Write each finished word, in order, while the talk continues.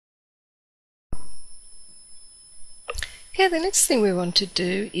Okay, the next thing we want to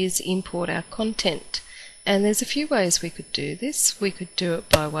do is import our content. And there's a few ways we could do this. We could do it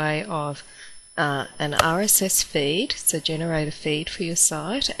by way of an RSS feed, so generate a feed for your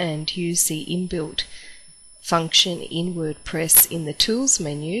site and use the inbuilt function in WordPress in the Tools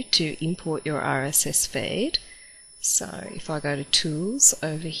menu to import your RSS feed. So if I go to Tools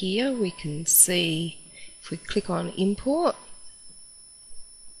over here, we can see if we click on Import,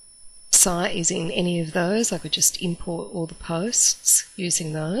 site is in any of those, I could just import all the posts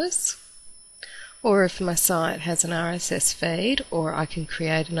using those. Or if my site has an RSS feed, or I can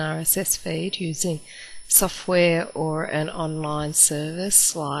create an RSS feed using software or an online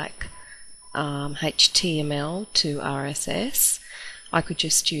service like HTML to RSS. I could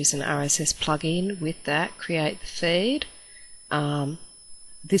just use an RSS plugin with that, create the feed.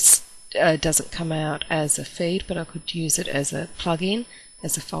 This doesn't come out as a feed, but I could use it as a plugin,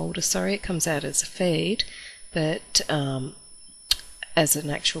 as a folder, sorry. It comes out as a feed, but as an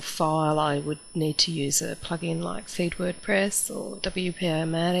actual file I would need to use a plugin like Feed WordPress or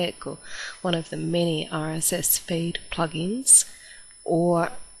WP-O-Matic or one of the many RSS feed plugins.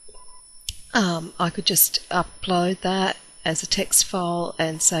 Or I could just upload that as a text file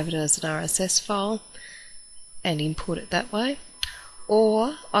and save it as an RSS file and import it that way.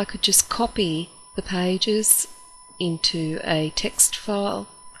 Or I could just copy the pages into a text file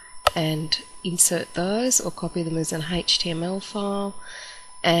and insert those, or copy them as an HTML file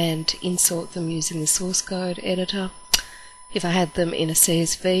and insert them using the source code editor. If I had them in a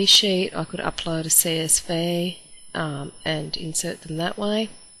CSV sheet, I could upload a CSV and insert them that way.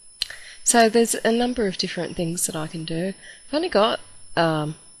 So there's a number of different things that I can do. I've only got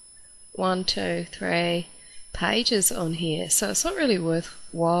 1, 2, 3 pages on here, so it's not really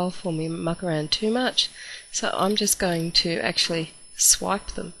worthwhile for me to muck around too much. So I'm just going to actually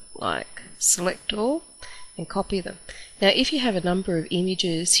swipe them, like select all and copy them. Now if you have a number of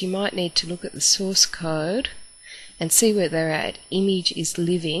images, you might need to look at the source code and see where they're at. Image is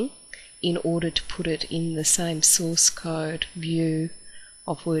living in order to put it in the same source code view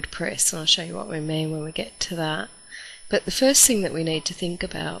of WordPress, and I'll show you what we mean when we get to that. But the first thing that we need to think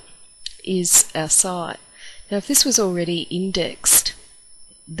about is our site. Now if this was already indexed,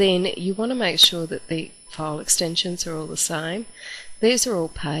 then you want to make sure that the file extensions are all the same. These are all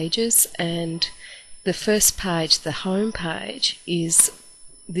pages, and the first page, the home page, is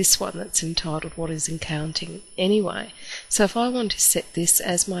this one that's entitled What is in Counting Anyway. So if I want to set this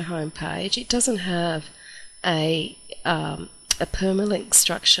as my home page, it doesn't have a permalink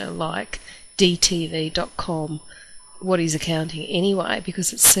structure like dtv.com What is Accounting Anyway,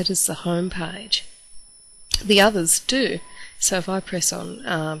 because it's set as the home page. The others do. So if I press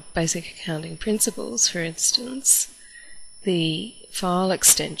on Basic Accounting Principles, for instance, the file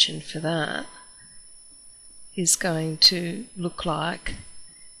extension for that is going to look like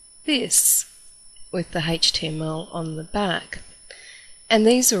this with the HTML on the back. And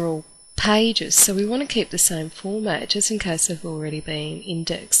these are all pages, so we want to keep the same format just in case they've already been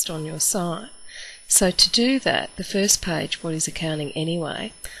indexed on your site. So to do that, the first page, What is Accounting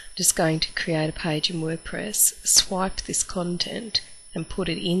Anyway, I'm just going to create a page in WordPress, swipe this content and put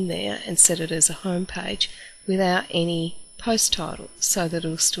it in there and set it as a home page without any post title, so that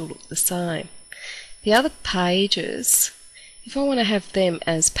it'll still look the same. The other pages, if I want to have them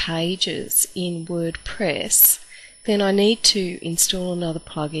as pages in WordPress, then I need to install another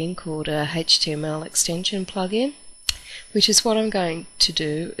plugin called a HTML extension plugin, which is what I'm going to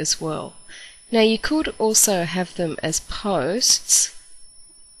do as well. Now you could also have them as posts,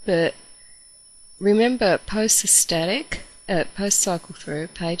 but remember posts are static, posts cycle through,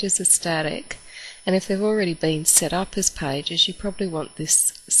 pages are static, and if they've already been set up as pages, you probably want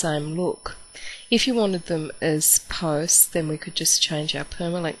this same look. If you wanted them as posts, then we could just change our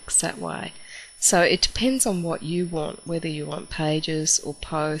permalinks that way. So it depends on what you want, whether you want pages or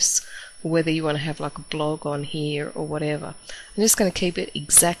posts, or whether you want to have like a blog on here or whatever. I'm just going to keep it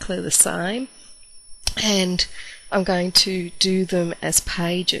exactly the same, and I'm going to do them as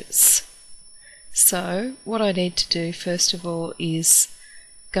pages. So what I need to do first of all is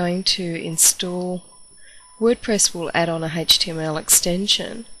going to install WordPress. Will add on a HTML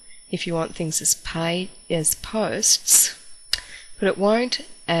extension if you want things as posts, but it won't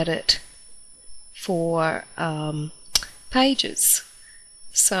add it for pages.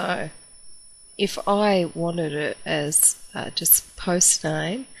 So if I wanted it as just post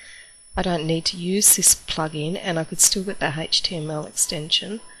name, I don't need to use this plugin, and I could still get the HTML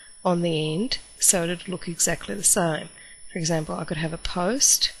extension on the end, so it'd look exactly the same. For example, I could have a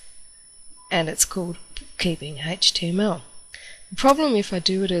post and it's called Keeping HTML. The problem if I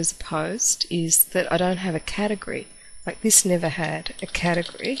do it as a post is that I don't have a category Like this never had a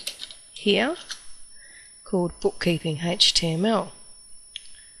category here called Bookkeeping HTML.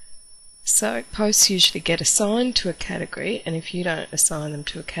 So posts usually get assigned to a category, and if you don't assign them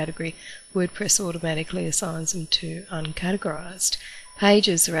to a category, WordPress automatically assigns them to uncategorized.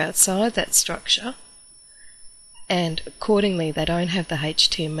 Pages are outside that structure, and accordingly they don't have the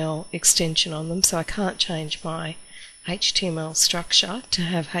HTML extension on them, so I can't change my HTML structure to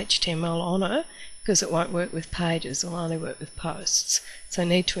have HTML on it because it won't work with pages, it'll only work with posts. So I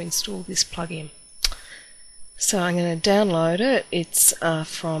need to install this plugin. So I'm going to download it. It's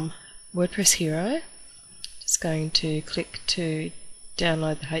from WordPress Hero. Just going to click to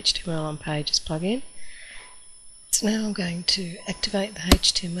download the HTML on Pages plugin. So now I'm going to activate the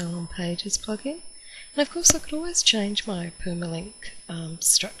HTML on Pages plugin. And of course I could always change my permalink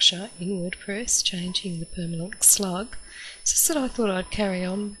structure in WordPress, changing the permalink slug. It's just that I thought I'd carry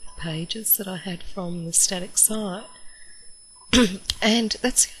on with the pages that I had from the static site. And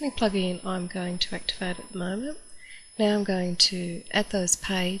that's the only plugin I'm going to activate at the moment. Now I'm going to add those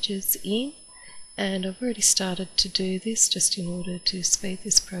pages in, and I've already started to do this just in order to speed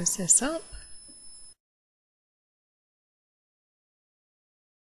this process up.